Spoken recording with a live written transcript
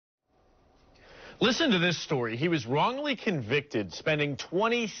Listen to this story. He was wrongly convicted, spending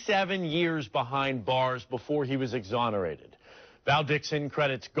 27 years behind bars before he was exonerated. Val Dixon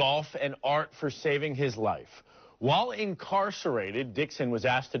credits golf and art for saving his life. While incarcerated, Dixon was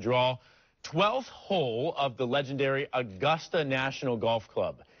asked to draw 12th hole of the legendary Augusta National Golf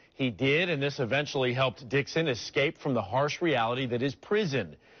Club. He did, and this eventually helped Dixon escape from the harsh reality that is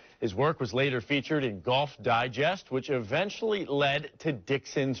prison. His work was later featured in Golf Digest, which eventually led to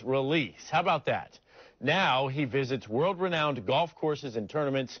Dixon's release. How about that? Now he visits world-renowned golf courses and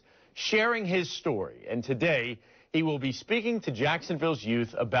tournaments, sharing his story. And today, he will be speaking to Jacksonville's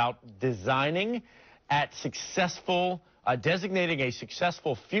youth about designing at designating a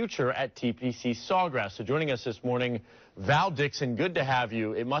successful future at TPC Sawgrass. So joining us this morning, Val Dixon, good to have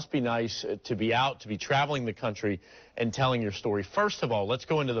you. It must be nice to be out, to be traveling the country and telling your story. First of all, let's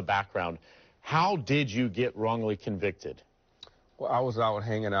go into the background. How did you get wrongly convicted? Well, I was out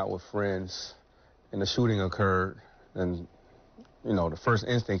hanging out with friends, and the shooting occurred. And, you know, the first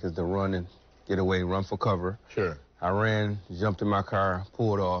instinct is to run and get away, run for cover. Sure. I ran, jumped in my car,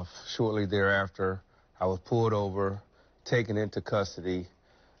 pulled off. Shortly thereafter, I was pulled over, taken into custody.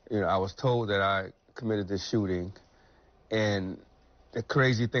 You know, I was told that I committed this shooting. And the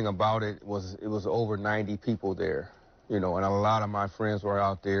crazy thing about it was over 90 people there, you know, and a lot of my friends were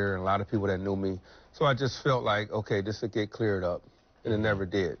out there and a lot of people that knew me. So I just felt like, okay, this would get cleared up, and it never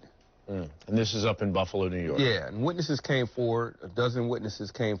did. And this is up in Buffalo, New York. Yeah, and witnesses came forward, a dozen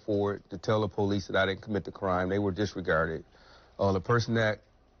witnesses came forward to tell the police that I didn't commit the crime. They were disregarded. The person that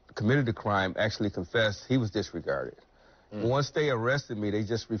committed the crime actually confessed. He was disregarded. Once they arrested me, they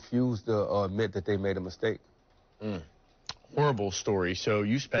just refused to admit that they made a mistake. Horrible story. So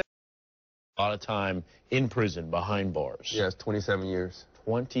you spent a lot of time in prison behind bars. Yes, 27 years.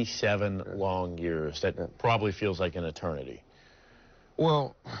 27 long years. That probably feels like an eternity.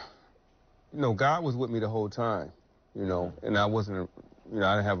 Well, you know, God was with me the whole time, you know, and I wasn't, you know,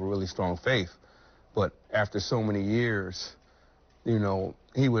 I didn't have a really strong faith. But after so many years, you know,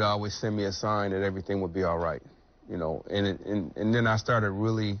 he would always send me a sign that everything would be all right, you know. And then I started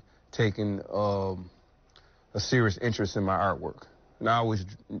really taking a serious interest in my artwork. And I always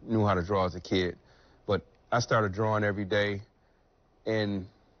knew how to draw as a kid, but I started drawing every day, and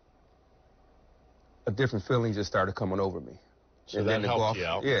a different feeling just started coming over me. So and that then helped you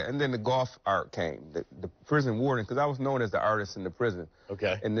out? Yeah, and then the golf art came. The prison warden, because I was known as the artist in the prison.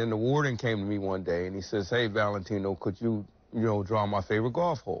 Okay. And then the warden came to me one day, and he says, "Hey, Valentino, could you know, draw my favorite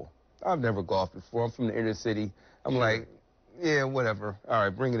golf hole?" I've never golfed before. I'm from the inner city. I'm like, yeah, whatever. All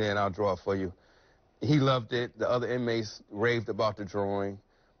right, bring it in. I'll draw it for you. He loved it. The other inmates raved about the drawing.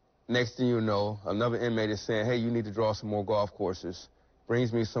 Next thing you know, another inmate is saying, "Hey, you need to draw some more golf courses."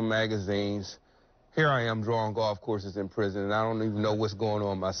 Brings me some magazines. Here I am drawing golf courses in prison, and I don't even know what's going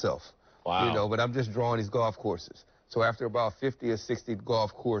on myself. Wow. You know, but I'm just drawing these golf courses. So after about 50 or 60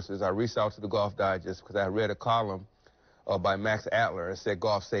 golf courses, I reached out to the Golf Digest because I read a column by Max Adler and said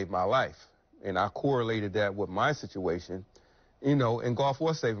golf saved my life. And I correlated that with my situation, you know, and golf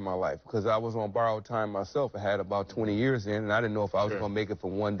was saving my life because I was on borrowed time myself. I had about 20 years in, and I didn't know if I was going to make it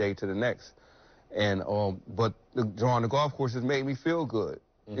from one day to the next. And but drawing the golf courses made me feel good,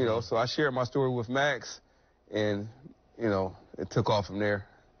 you know. So I shared my story with Max, and, you know, it took off from there.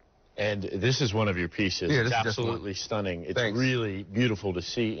 And this is one of your pieces. Yeah, it's absolutely stunning. It's Thanks. really beautiful to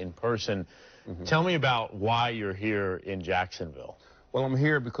see in person. Tell me about why you're here in Jacksonville. Well, I'm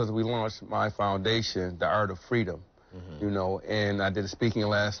here because we launched my foundation, The Art of Freedom, you know, and I did a speaking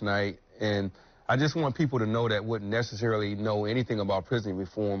last night, and I just want people to know that wouldn't necessarily know anything about prison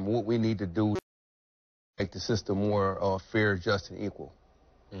reform, what we need to do to make the system more fair, just, and equal.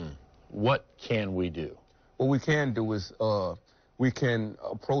 What can we do? What we can do is we can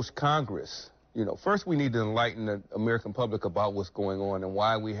approach Congress. You know, first we need to enlighten the American public about what's going on and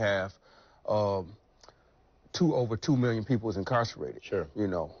why we have over 2 million people is incarcerated. Sure. You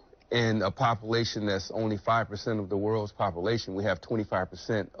know, in a population that's only 5% of the world's population, we have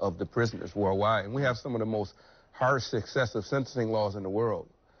 25% of the prisoners worldwide, and we have some of the most harsh, excessive sentencing laws in the world.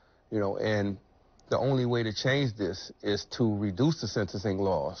 You know, and the only way to change this is to reduce the sentencing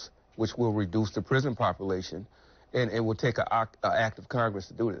laws, which will reduce the prison population, and it will take an act of Congress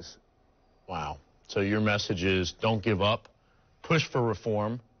to do this. Wow. So your message is don't give up, push for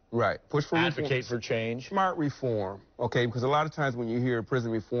reform. Right. Push for advocate for change. Smart reform, okay? Because a lot of times when you hear prison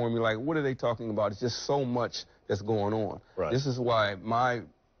reform, you're like, what are they talking about? It's just so much that's going on. Right. This is why my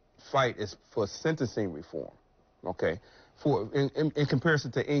fight is for sentencing reform, okay? In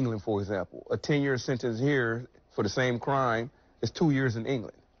comparison to England, for example, a 10-year sentence here for the same crime is 2 years in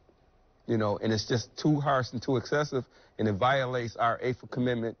England. you know, and it's just too harsh and too excessive, and it violates our Eighth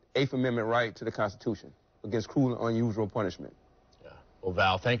Amendment right to the Constitution against cruel and unusual punishment. Well,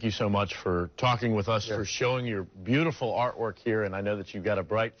 Val, thank you so much for talking with us, for showing your beautiful artwork here, and I know that you've got a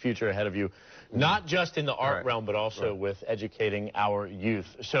bright future ahead of you, not just in the art realm, but also with educating our youth.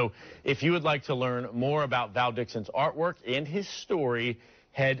 So if you would like to learn more about Val Dixon's artwork and his story,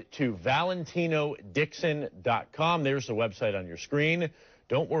 head to valentinodixon.com. There's the website on your screen.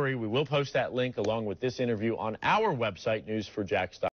 Don't worry, we will post that link along with this interview on our website, news4jax.com.